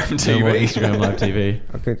 Instagram No more TV. Instagram Live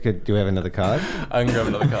TV. do we have another card? I can grab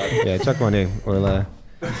another card. Yeah, chuck one in. We'll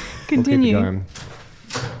Continue. We'll keep it going.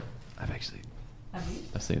 I've actually Have you?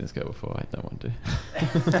 I've seen this go before. I don't want to.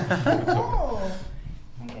 Oh.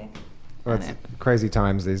 Okay. Well, it's crazy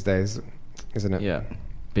times these days, isn't it? Yeah,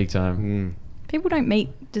 big time. Mm. People don't meet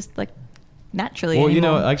just like naturally. Well, you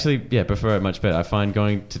know, anymore. actually, yeah, prefer it much better. I find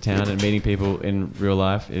going to town and meeting people in real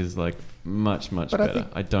life is like much But better.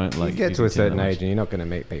 I don't like. You get to using a certain Tinder age much. and you're not going to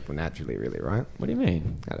meet people naturally, really, right? What do you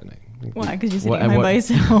mean? I don't know. Why? Because you're sitting What- home and by what-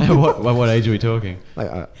 yourself. what age are we talking?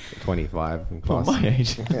 Like 25 and plus. My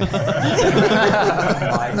age.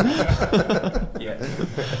 Yeah.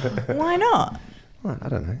 Why not? Well, I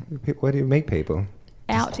don't know. Where do you meet people?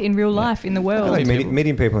 Out in real life, in the I world. feel like people-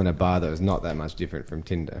 meeting people in a bar, though, is not that much different from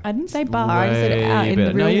Tinder. I didn't say bar. I just said out Way in better.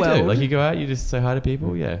 the real no, you world. do. Like you go out, you just say hi to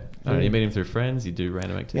people. Yeah, I don't know, you meet them through friends. You do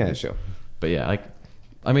random activities. Yeah, sure. But yeah, like,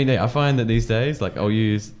 I mean, yeah, I find that these days, like, I'll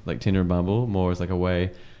use like Tinder and Bumble more as like a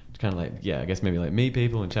way to kind of like, yeah, I guess maybe like meet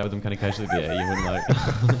people and chat with them kind of casually. But yeah, you wouldn't like,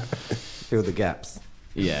 Fill the gaps.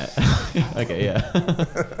 yeah, okay, yeah.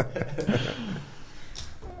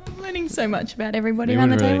 I'm learning so much about everybody You around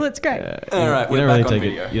the wouldn't table. really- It's great. yeah, All right, you we're don't really back on take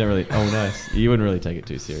video. it. You don't really. Oh, nice. You wouldn't really take it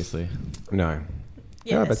too seriously. No.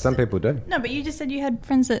 Yes. No, but some people do. No, but you just said you had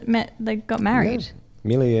friends that met. They got married. Yeah.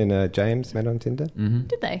 Millie and James met on Tinder. Mm-hmm.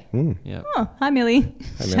 Did they? Mm. Yeah. Oh, hi Millie.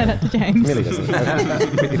 Hi, Shout Millie. out to James. Millie doesn't.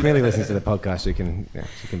 If Millie listens to the podcast, she can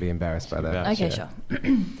be embarrassed by that. Embarrassed. Okay, Yeah.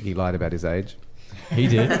 sure. He lied about his age. He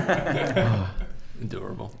did.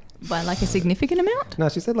 Adorable. By like a significant amount? No,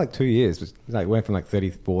 she said like 2 years. Like went from like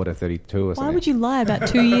 34 to 32 or Why something. would you lie about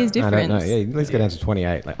 2 years I difference? don't know. Yeah, at least go down to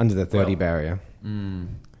 28, like under the 30 barrier. Mm.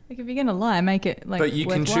 Like if you're gonna lie, make it like. But you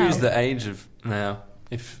can worthwhile. choose the age of now.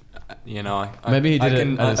 If you know, Maybe he did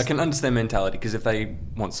it at I a- can understand mentality because if they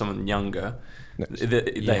want someone younger, No,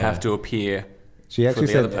 they Yeah. have to appear She actually for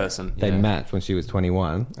the said other person. they Yeah. matched when she was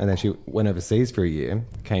 21, and then she went overseas for a year,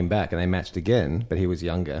 came back, and they matched again, but he was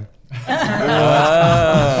younger.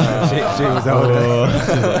 Ah. She was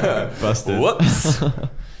older. Busted. Whoops.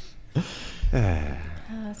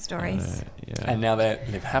 Stories. Yeah. And now they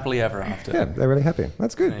live happily ever after. Yeah, they're really happy.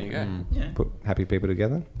 That's good. There you go. Mm. Yeah. Put happy people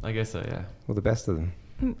together. I guess so. Yeah. All the best of them.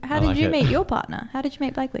 How I did like you it. meet your partner? How did you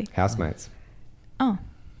meet Blakely? Housemates, Oh,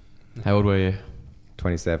 How old were you?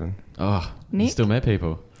 27. Oh, you Nick? still met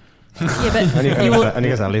people. yeah, but Only you will,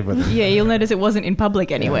 because I live with them. yeah, you'll notice it wasn't in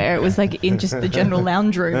public anywhere. It was like in just the general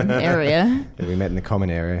lounge room area. Yeah, we met in the common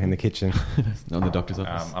area in the kitchen. On the doctor's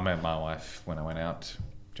office. I met my wife when I went out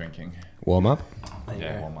drinking. Warm up. There you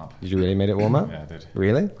Yeah, go. warm up. Did you really meet at warm up? Yeah, I did.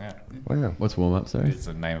 Really? Yeah. Wow. What's warm up? Sorry. It's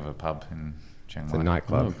the name of a pub in Chiang It's Mai. a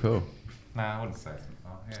nightclub. Oh, cool. Nah, I wouldn't say it's. Oh,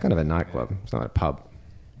 yeah. It's kind of a nightclub. It's not a pub.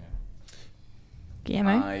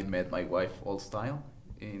 Guillermo? I met my wife old style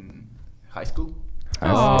in high school. Oh,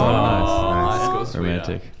 Nice. High school sweetheart.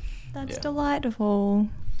 Romantic. That's Yeah. delightful.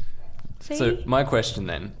 See? So my question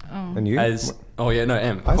then, Oh. And you? as M,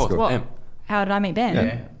 of High course, school. What? M. How did I meet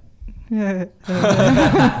Ben?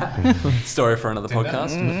 Story for another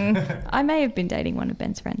podcast. I may have been dating one of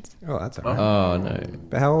Ben's friends. Oh, that's all right. Oh no.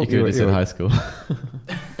 But how old You could have were just said high school.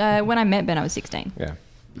 When I met Ben, I was 16. Yeah.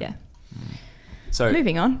 Yeah. So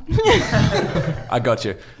Moving on. I got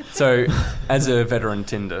you. So as a veteran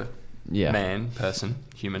Tinder Yeah. person,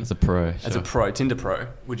 human, As a pro. as a sure. pro, Tinder pro,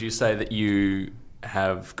 would you say that you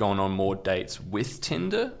have gone on more dates with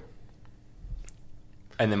Tinder?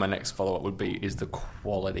 And then my next follow-up would be, is the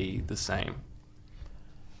quality the same?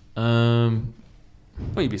 Well,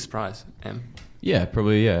 you'd be surprised, Em. Yeah,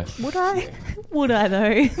 probably, yeah. Would I? Would I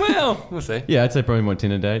though? Well, we'll see. Yeah, I'd say probably more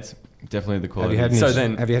Tinder dates. Definitely the Have quality. you had any? So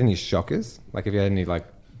then- have you had any shockers? Like, have you had any like?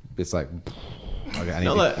 It's like, okay, I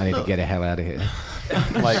need to get the hell out of here.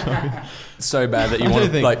 Like, so bad that you I want don't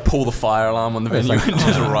to think- like pull the fire alarm on the It's venue like, and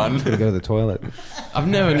just run. Gotta go to the toilet. I've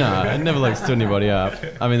never like stood anybody up.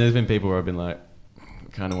 I mean, there's been people where I've been like,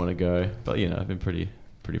 kind of want to go, but you know, I've been pretty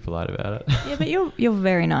polite about it. Yeah, but you're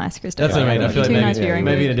very nice, Christopher. That's what I mean. I feel like Too nice for your own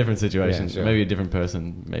maybe in good. a different situation, Yeah, sure. maybe a different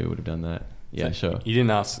person, maybe would have done that. Yeah, sure. You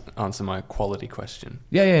didn't answer my quality question.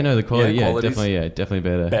 Yeah, no, the quality, Yeah, yeah, qualities? definitely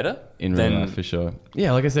better. Better? In Than- real life, for sure.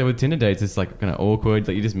 Yeah, like I said, with Tinder dates, it's like kind of awkward.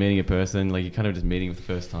 Like you're just meeting a person, like you're kind of just meeting for the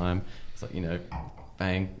first time. It's like, you know,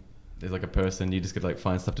 bang, there's like a person, you just get to like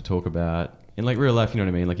find stuff to talk about. In like real life, you know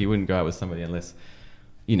what I mean? Like you wouldn't go out with somebody unless,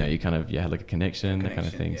 you know, you kind of, had like a connection, that kind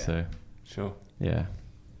of thing. yeah. So, Sure. yeah.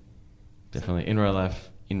 Definitely. In real life,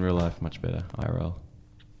 much better. IRL.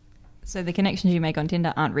 So the connections you make on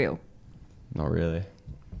Tinder aren't real. Not really. It's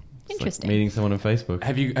like Interesting. meeting someone on Facebook.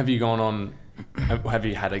 Have you gone on? Have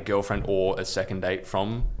you had a girlfriend or a second date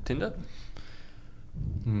from Tinder?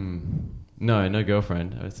 No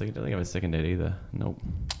girlfriend. I don't think I have a second date either. Nope.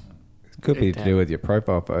 Could be to do with your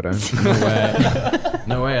profile photo. No way.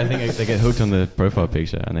 No way. I think they get hooked on the profile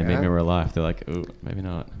picture and they meet Yeah. me in real life. They're like, ooh, maybe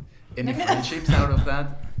not. Any friendships out of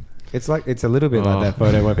that? It's like it's a little bit Oh. like that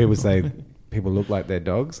photo where people say people look like their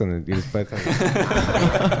dogs, and then you just both.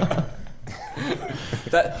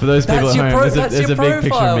 That, For those people that's at your home, that's there's your a big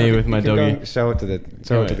picture of me profile. with my You can go doggy. and show it to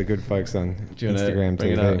the good folks on Do you wanna Instagram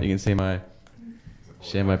bring it up? You TV. can see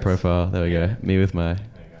share my profile. There we go. Me with my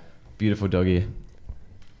beautiful doggy.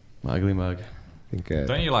 My ugly mug. I think,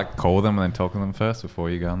 Don't you like call them and then talk to them first before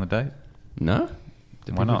you go on the date? No?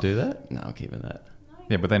 Do Why people not? do that? No, I'm keeping that.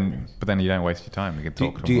 Yeah, but then you don't waste your time. You can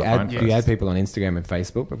talk to do them you on the add phone do you first. add people on Instagram and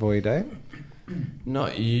Facebook before you date?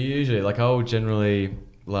 Not usually. Like I'll generally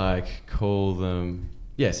like call them.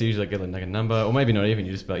 Yeah, so usually I get like a number, or maybe not even.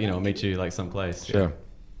 You just be like, I'll meet you like someplace. Sure.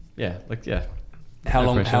 Yeah, like yeah. How No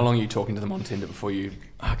long? pressure. How long are you talking to them on Tinder before you?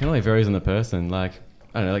 It can only varies on the person. Like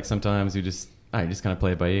I don't know. Like sometimes you just kind of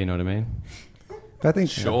play it by ear. You know what I mean? I think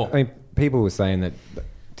Sure. I mean, people were saying that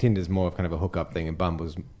Tinder's more of kind of a hookup thing, and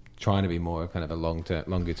Bumble's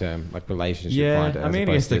longer term like relationship finder. I mean, as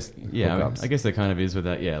I guess opposed to just yeah, hookups. I guess there kind of is with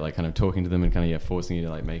that. Yeah, like kind of talking to them and kind of forcing you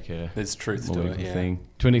to like make a There's truth more to it. meaningful Yeah. thing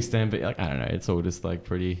to an extent, but like I don't know. It's all just like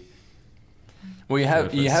pretty. Well, you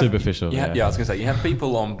have Superficial, Yeah, yeah. I was going to say you have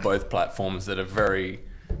people on both platforms that are very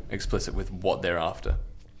explicit with what they're after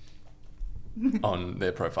on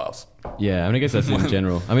their profiles. Yeah, I mean, I guess that's in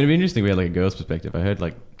general. I mean, it'd be interesting. We had like a girl's perspective. I heard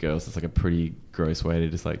like girls. It's like a pretty gross way to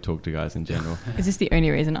just like talk to guys in general. Is this the only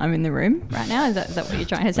reason I'm in the room right now? Is that what you're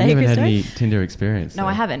trying to say, You haven't had Christo? any Tinder experience. No, so-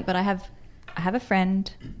 I haven't, but I have a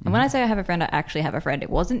friend. And when I say I have a friend, I actually have a friend. It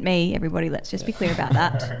wasn't me, everybody. Let's just be clear about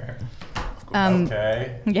that.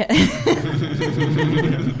 Okay. Yeah.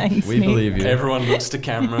 Thanks, We Nick. believe you. Everyone looks to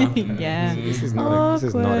camera. Yeah. This is not a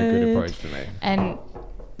good Awkward. approach for me. And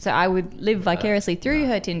so I would live vicariously through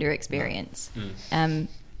her Tinder experience.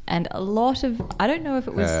 And a lot of, I don't know if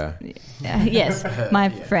it was, yes, my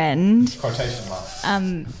friend. Quotation marks.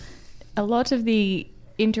 A lot of the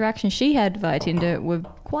interactions she had via Tinder were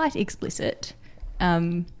quite explicit.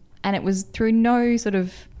 And it was through no sort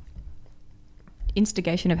of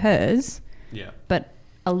instigation of hers, Yeah. but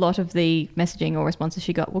a lot of the messaging or responses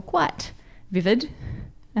she got were quite vivid.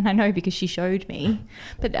 And I know because she showed me,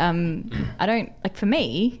 but I don't, like for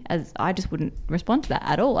me, as I just wouldn't respond to that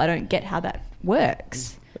at all. I don't get how that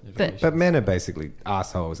works. But But men are basically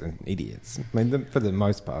assholes and idiots. I mean, for the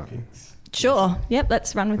most part. sure, yep,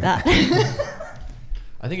 let's run with that.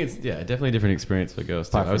 I think it's definitely a different experience for girls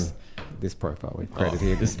too. Apart I was from this profile we've created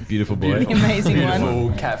here. this beautiful boy. The amazing one. Beautiful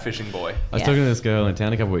catfishing boy. I was Yeah. talking to this girl in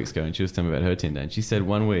town a couple of weeks ago, and she was telling me about her Tinder. And she said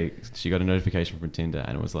 1 week she got a notification from Tinder,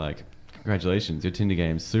 and it was like, "Congratulations, your Tinder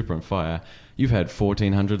game's super on fire. You've had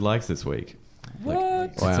 1,400 likes this week." What?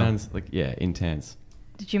 Like, Wow. It sounds like intense.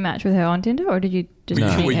 Did you match with her on Tinder, or did you just Were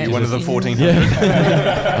you- meet were her? you one of the 1400?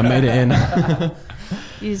 Yeah, I made it in.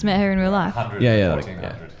 You just met her in real life? yeah,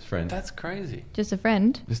 friend. That's crazy. Just a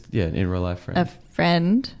friend? Just in real life friend. A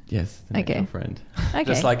friend? Yes, Okay. friend. Okay.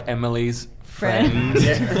 Just like Emily's Friend.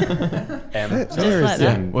 friend. Em. Just like Yeah,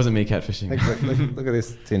 that. wasn't me catfishing. Look at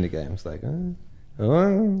this Tinder game. It's like, oh.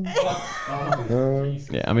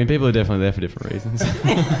 Yeah, I mean, people are definitely there for different reasons.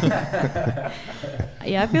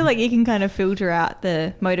 Yeah, I feel like you can kind of filter out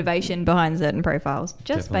the motivation behind certain profiles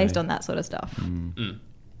just Definitely. based on that sort of stuff. Mm.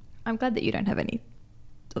 I'm glad that you don't have any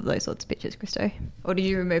of those sorts of pictures, Christo? Or did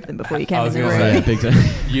you remove them before you came I in was the gonna room? say, Yeah, big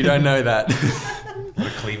time. You don't know that.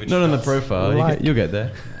 Not on the profile. Like- You'll get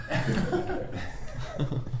there.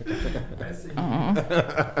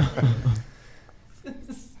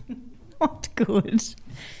 Not good.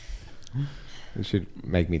 You should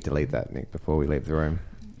make me delete that, Nick, before we leave the room.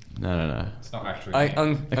 No. It's not actually.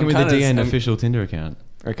 I'm That can be the kinda- DN I'm- official Tinder account.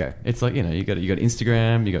 Okay. It's like, you got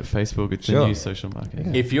Instagram, you got Facebook. It's Sure. the new social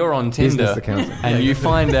marketing. If you're on Tinder Business accounts. and you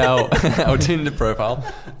find our Tinder profile,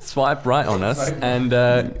 swipe right on us and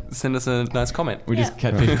send us a nice comment. We just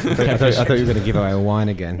catfish. I thought you were going to give away a wine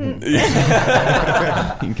again. You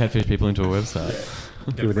can catfish people into a website.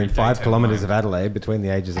 If you're within 5 kilometres of Adelaide between the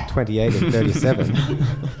ages of 28 and 37,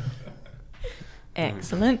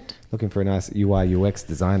 Excellent. looking for a nice UI UX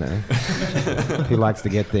designer who likes to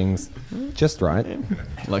get things just right.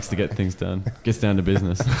 Likes to get things done. Gets down to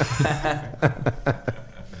business.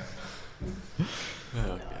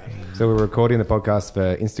 So we're recording the podcast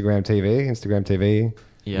for Instagram TV. Instagram TV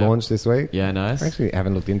Yeah. launched this week. Yeah, nice. I actually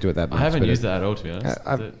haven't looked into it that much. I haven't but used that at all, to be honest.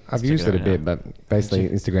 I've used it a bit, but basically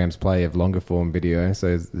Instagram's play of longer form video.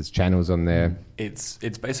 So there's channels on there. It's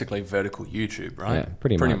basically vertical YouTube, right? Yeah,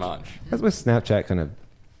 pretty much. That's where Snapchat kind of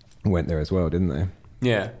went there as well, didn't they?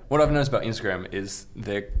 Yeah. What I've noticed about Instagram is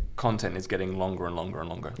their content is getting longer and longer and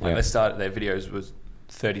longer. Like Yeah. they started their videos with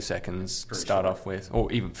 30 seconds to start off with,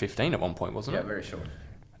 or even 15 at one point, wasn't Yeah, it? very short.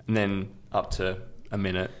 And then up to a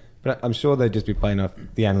minute. But I'm sure they'd just be playing off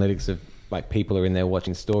the analytics of like people are in there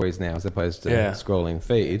watching stories now as opposed to Yeah. scrolling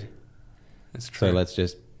feed. It's true. So let's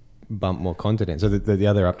just bump more content in. So the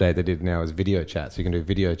other update they did now is video chat. So you can do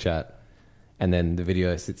video chat and then the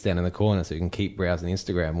video sits down in the corner so you can keep browsing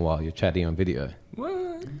Instagram while you're chatting on video.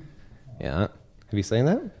 What? Yeah. Have you seen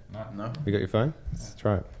that? No. Have you got your phone? Let's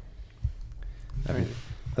try it. Oh,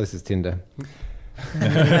 this is Tinder.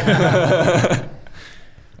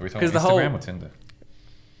 Are we talking 'Cause the Instagram whole- or Tinder?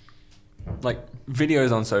 Like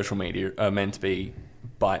videos on social media are meant to be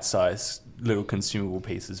bite-sized little consumable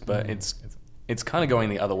pieces, but it's kind of going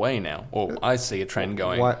the other way now. Or I see a trend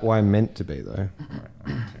going. Why meant to be though?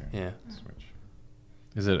 Yeah. Switch.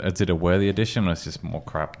 Is it a worthy addition or it's just more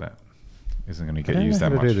crap that isn't going to I get don't used know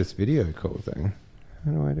that how to much? do this video call thing.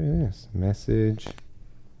 How do I do this? Message,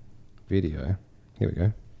 video. Here we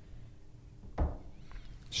go.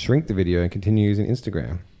 Shrink the video and continue using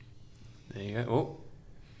Instagram. There you go. Oh.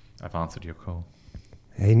 I've answered your call.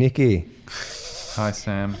 Hey Nikki. Hi,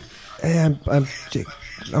 Sam. Hey, I'm on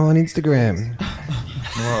Instagram.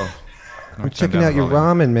 Whoa. I'm checking out your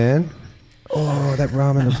ramen, man. Oh, that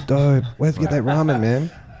ramen looks dope. Where'd you get that ramen,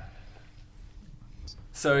 man?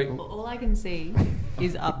 So All I can see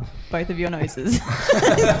is up both of your noses.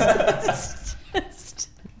 That's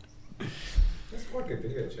quite a good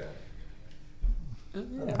video chat.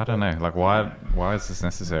 I don't know. Like, why is this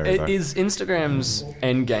necessary? though? is Instagram's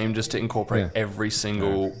end game just to incorporate Yeah. every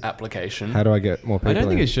single application? How do I get more people I don't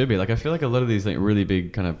think in? it should be. Like, I feel like a lot of these like really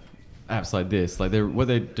big kind of apps like this, like what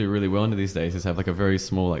they do really well into these days is have like a very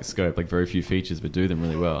small like scope, like very few features, but do them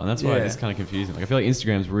really well. And that's why Yeah. it's kind of confusing. Like, I feel like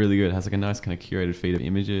Instagram's really good. It has like a nice kind of curated feed of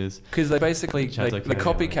images. Because they basically Chat's they okay,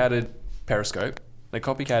 copycatted Periscope, they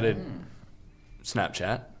copycatted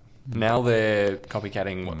Snapchat. Now they're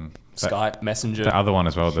copycatting what, Skype, Messenger, The other one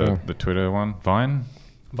as well, Sure. the Twitter one, Vine.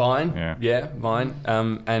 Vine. Yeah. Vine.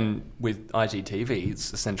 And with IGTV,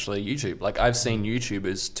 it's essentially YouTube. Like I've seen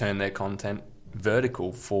YouTubers turn their content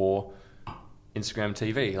vertical for Instagram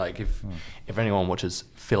TV. Like if anyone watches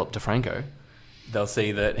Philip DeFranco, they'll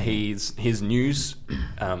see that his news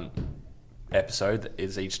episode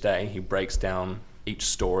is each day. He breaks down each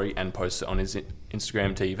story and posts it on his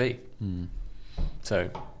Instagram TV. So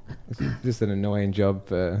It's just an annoying job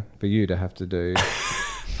for you to have to do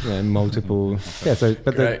multiple. Yeah, so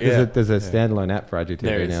but Great, there's a standalone app for there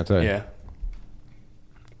IGTV it now is. too. Yeah.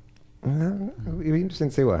 It'll be interesting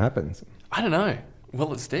to see what happens. I don't know.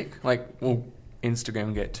 Will it stick? Like, will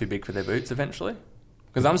Instagram get too big for their boots eventually?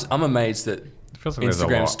 Because I'm amazed that feels like there's a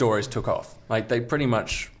Instagram lot. stories took off. Like they pretty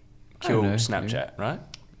much I don't killed know, Snapchat, right?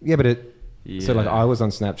 Yeah, but so like Yeah. I was on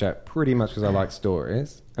Snapchat pretty much because I like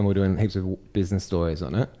stories, and we're doing heaps of business stories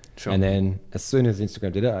on it. Sure. And then as soon as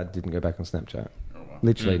Instagram did it, I didn't go back on Snapchat.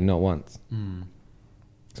 Literally not once.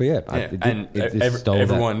 So yeah, and it just stole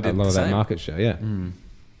everyone a did lot the of that same. market share. Yeah,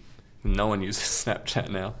 No one uses Snapchat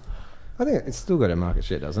now. I think it's still got a market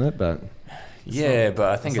share, doesn't it? But Yeah, but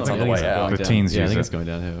I think it's on the way out. The teens I use think it. it's going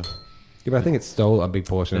downhill. yeah, but I think it stole a big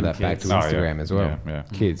portion of Them that back to kids. Oh, Instagram yeah. as well. Yeah.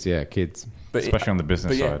 Kids, kids. But Especially on the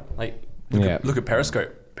business but yeah, side. like Yeah. look at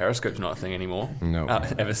Periscope. Periscope's not a thing anymore. No.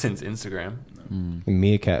 Ever since Instagram. And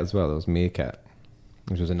Meerkat as well. There was Meerkat,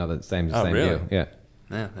 which was another same Oh, really? deal. Yeah.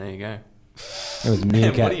 Yeah, there you go. It was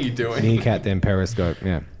Meerkat. what are you doing? Meerkat, then Periscope.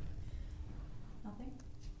 Yeah.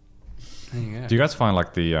 There you go. Do you guys find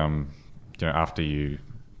like the, after you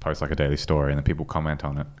post like a daily story and then people comment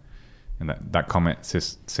on it, and that comment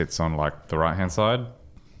sits on like the right hand side,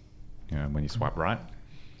 when you swipe right?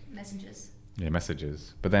 Messages. Yeah,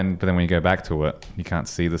 messages. But then when you go back to it, you can't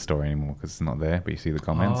see the story anymore because it's not there, but you see the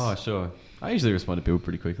comments. Oh, sure. I usually respond to people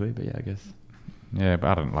pretty quickly, but yeah, I guess. Yeah, but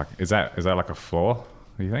I don't like. Is that like a flaw?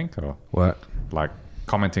 Do you think, or What? like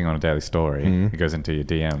commenting on a daily story? Mhm. It goes into your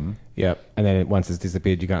DM. Yep. And then once it's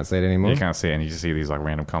disappeared, you can't see it anymore. You can't see it, and you just see these like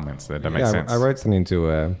random comments that don't make Yeah, sense. I wrote something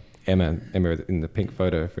to Emma in the pink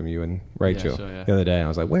photo from you and Rachel sure, yeah. the other day, and I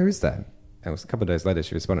was like, "Where is that?" And it was a couple of days later.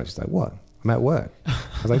 She responded. She's like, "What? I'm at work." I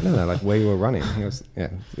was like, "No, like where you were running." It was,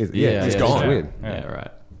 it's gone. weird. Yeah,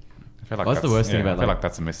 right. I feel like Well, that's the worst thing about, I feel like- like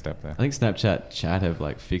that's a misstep there. I think Snapchat chat have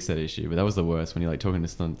like fixed that issue, but that was the worst when you're like talking to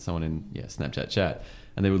someone in Snapchat chat,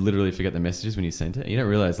 and they would literally forget the messages when you sent it. You don't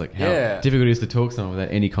realize like how Yeah. difficult it is to talk to someone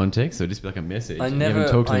without any context. So it'd just be like a message. I and never- you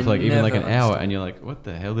haven't talked to them for like I even like an never hour, understood. and you're like, what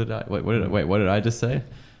the hell did I? What did I just say?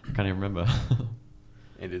 I can't even remember.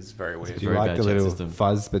 It is very weird. Do you Very like bad the chat little system.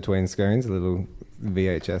 fuzz between screens, a little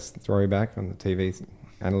VHS throwback on the TV,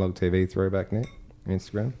 analog TV throwback, Nick?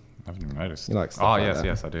 Instagram? I haven't even noticed. You like stuff oh like yes, that.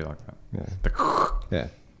 yes, I do like that. Yeah. The Yeah.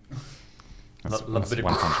 Love a bit of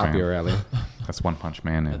One Punch Up Man. your alley. That's One Punch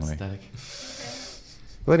Man, That's Emily. static.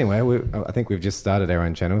 Well, anyway, I think we've just started our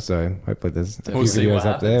own channel, so hopefully there's a few We'll see videos what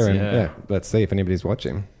up there, and happens, yeah. let's see if anybody's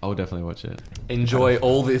watching. I'll definitely watch it. Enjoy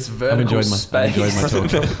all this vertical enjoyed my- space. I've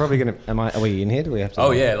enjoyed my talk. Probably gonna. Are we in here? Do we have to?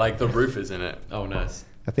 Oh yeah, like the roof is in it. Oh, nice.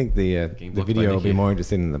 I think the Getting blocked by video will be Nicky. more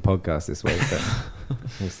interesting than the podcast this week, but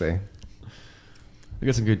we'll see. We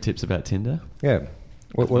got some good tips about Tinder. Yeah.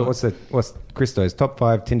 What's Christo's top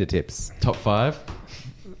 5 Tinder tips? Top 5.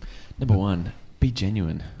 Number 1, be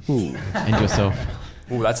genuine. Ooh. And yourself.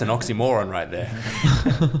 Ooh, that's an oxymoron right there.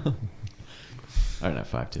 I don't know,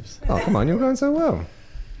 5 tips. Oh, come on, you're going so well.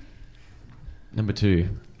 Number 2,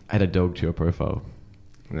 add a dog to your profile.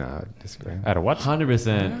 No, I disagree. At a what?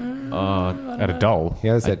 100%. Oh, At a doll. He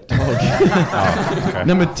has that. Oh, okay.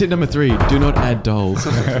 Number 3, do not add dolls.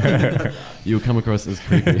 You'll come across as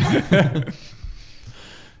creepy.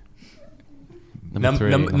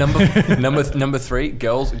 Number 3,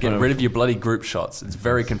 girls, get Oh. rid of your bloody group shots. It's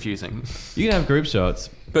very confusing. You can have group shots.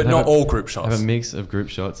 But have not a- all group shots. Have a mix of group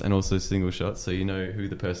shots and also single shots so you know who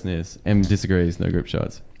the person is. M disagrees, no group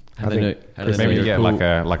shots. How do they know Maybe you you're get cool?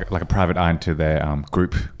 like a private eye into their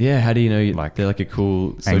group. Yeah, how do you know like they're like a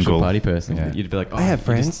cool social angle. party person? Yeah. You'd be like, oh, I have you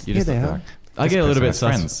friends. just- you Here just they look are. like- I get a little person bit has sus.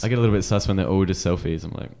 friends. I get a little bit sus when they're all just selfies.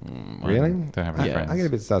 I'm like, Really? Don't have any Yeah. friends. I get a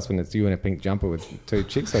bit sus when it's you in a pink jumper with 2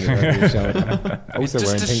 chicks on your shoulder. Also Just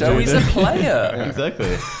wearing to pink show he's a jumpers. player.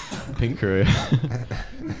 Exactly. Pink crew.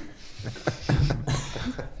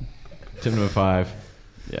 Tip number 5.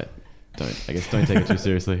 Yeah. Don't take it too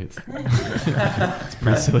seriously. It's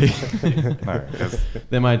pretty silly. No, 'cause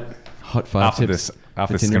They're my hot 5 after tips. this, after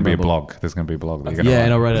for this is Tinder going to be a Bumble. blog. There's going to be a blog. That you're gonna Yeah, write.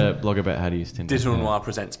 and I'll write a blog about how to use Tinder. Digital Noir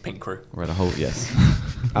presents Pink Crew. Write a whole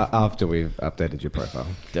After we've updated your profile.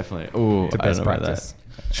 definitely. Oh, To I don't best know about practice.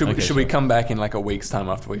 Should Okay, we sure. come back in like a week's time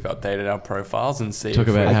after we've updated our profiles and see? Talk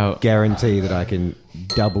if about we- how Guarantee that I can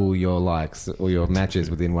double your likes or your matches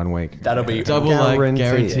within 1 week. That'll be double like Guarantee.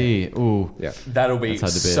 guarantee. Ooh, Yeah. that'll be that's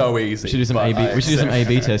hard to beat. so easy. We should do some but AB. I We should do some accept-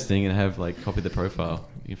 AB testing and have like copy the profile.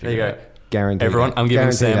 You can There you figure go. it out. Guaranteed. Everyone, I'm giving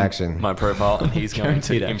guaranteed Sam action. my profile, and he's going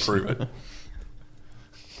to Guaranteed action. improve it.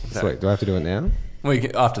 Sweet. Do I have to do it now?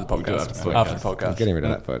 After the podcast. after the After the I'm podcast. getting rid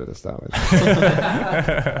of that photo to start with.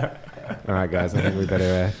 All right, guys. I think we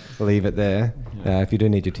better leave it there. If you do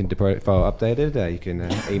need your Tinder profile updated, you can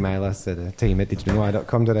email us at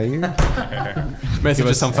team@digitalnoir.com.au. Message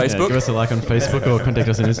us on Yeah, Facebook. give us a like on Facebook or contact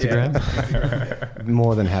us on Instagram.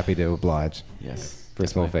 More than happy to oblige Yes, for a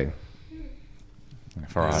small fee.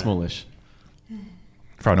 For a smallish.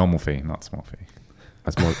 for a normal fee, not small fee.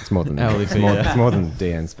 It's more than Hourly it's fee, more, yeah. it's more than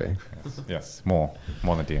DN's fee. Yes, more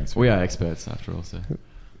than DNC. We are experts after all. So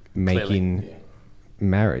Making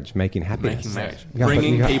marriage, making happiness. Making marriage. You can't put-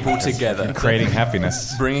 Bringing you can't- people together. creating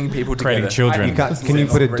happiness, Bringing people creating together. children. You can't, can you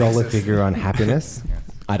put a dollar figure on happiness?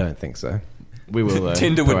 I don't think so. we will.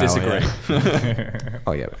 Tinder would per hour, disagree. yeah.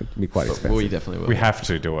 Oh yeah, it'd be quite But expensive. we definitely will. We have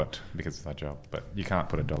to do it because it's our job, but you can't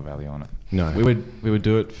put a dollar value on it. No, We would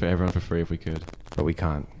do it for everyone for free if we could. but we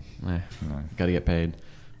can't. No, No. got to get paid.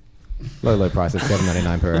 Low price of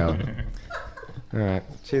 $7.99 per hour. All right,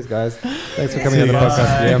 cheers, guys. Thanks for coming on the Bye.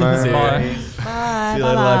 podcast, Guillermo. See ya. Bye. See you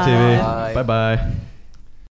later, live TV. Bye. Bye bye.